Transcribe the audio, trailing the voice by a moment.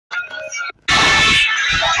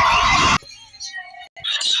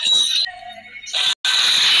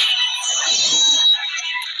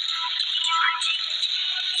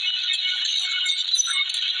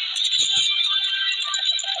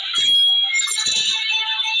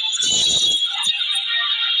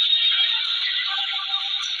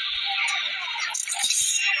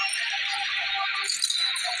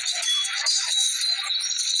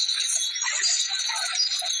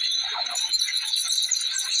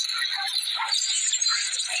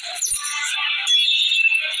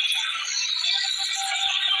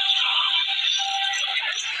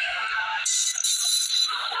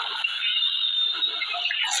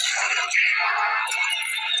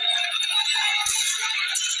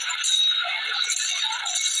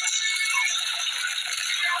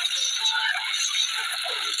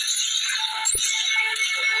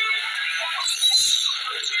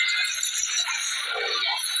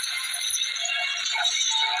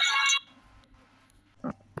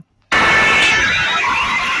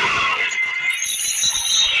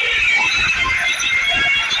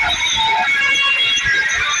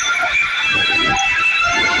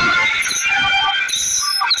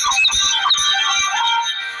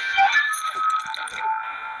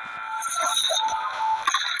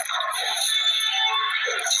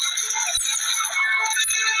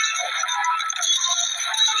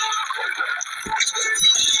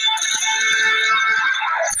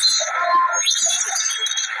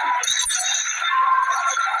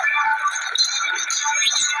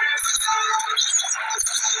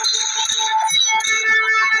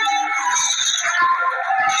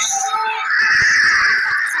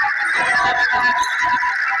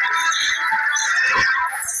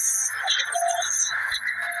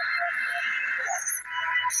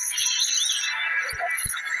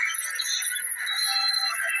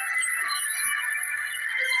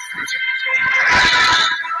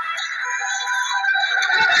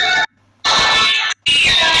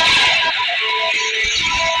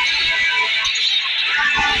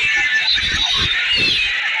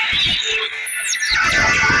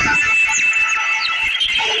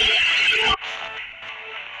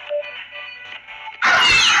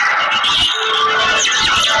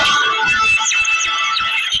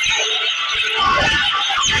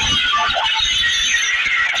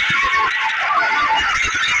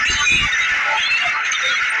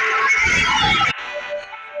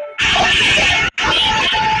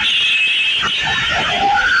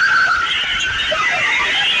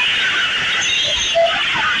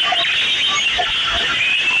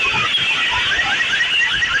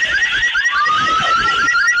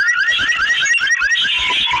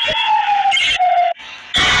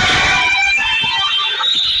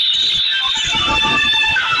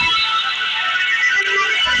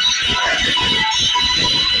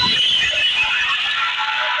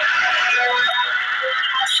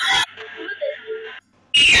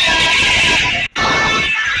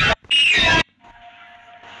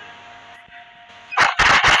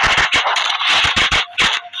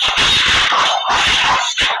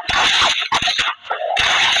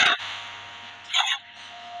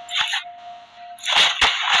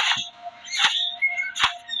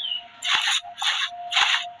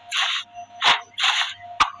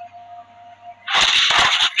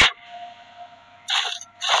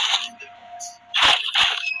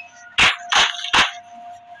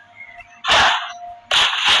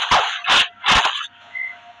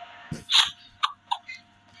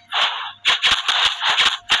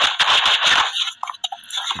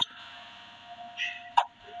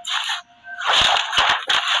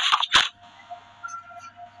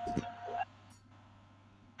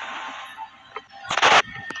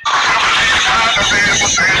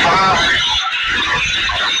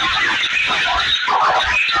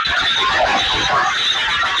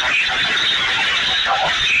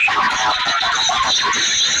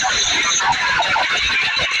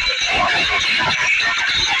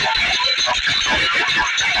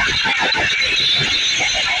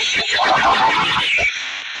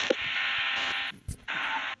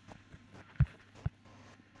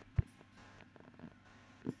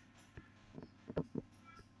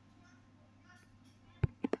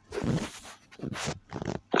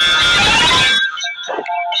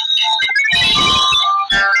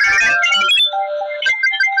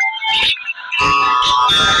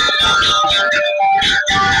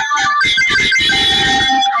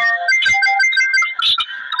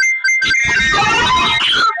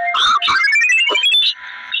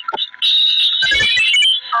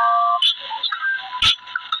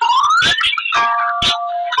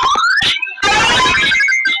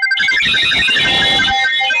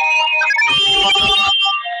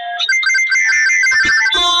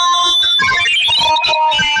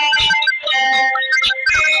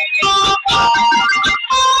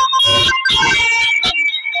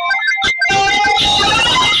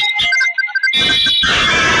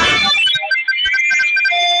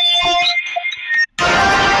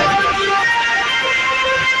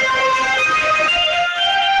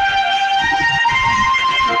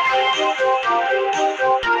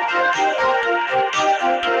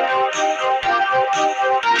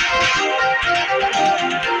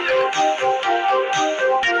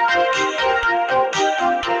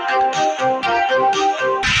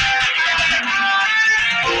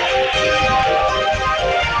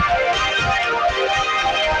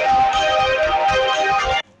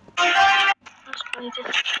Ouch,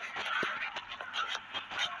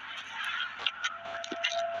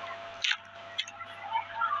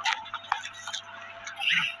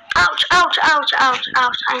 ouch, ouch, ouch,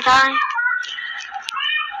 ouch, I die.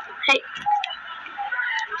 Hey.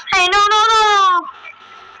 Hey, no, no, no!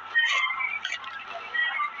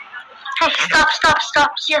 Hey, stop, stop,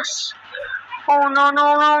 stop, yes. Oh, no,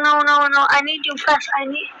 no, no, no, no, no, I need you fast, I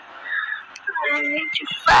need you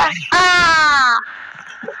fast. Ah!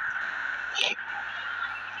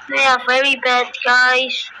 They are very bad,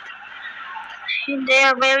 guys. They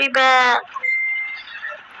are very bad.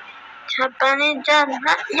 Japanese,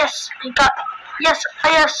 yes, I got, yes,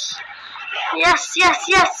 yes. Yes, yes,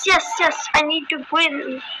 yes, yes, yes, I need to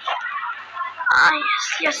win. Ah,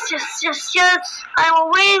 yes, yes, yes, yes, yes, I will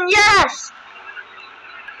win, yes.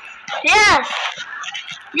 Yes,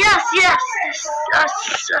 yes, yes, yes,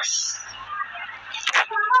 yes, yes.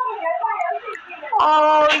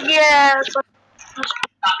 Oh, yes.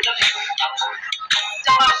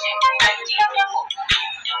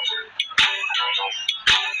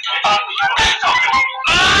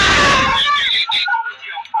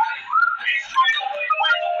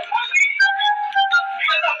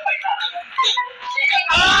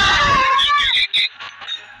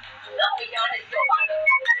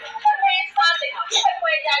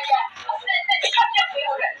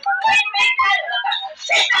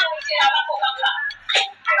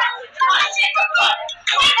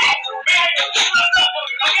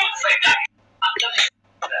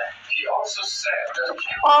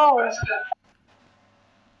 Oh.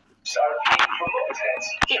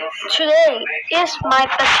 Today is my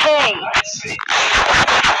birthday.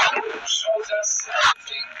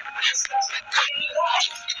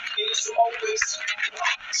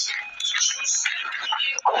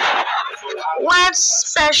 What's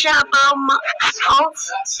special about my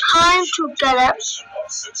time to get up?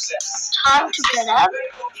 Time to get up?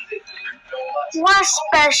 What's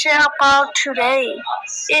special about today?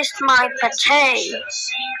 It's my birthday.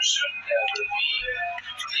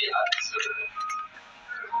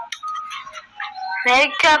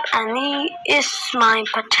 Wake up, Annie. It's my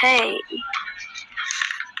birthday.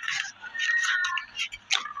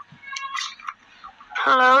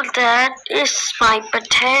 Hello, Dad. It's my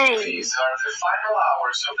birthday. These are the final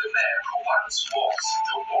hours of the man who once was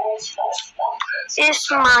the world's most wanted. It's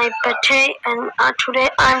my birthday, and today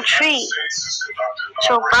I'm 3.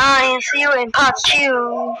 So bye, and see you in part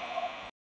 2.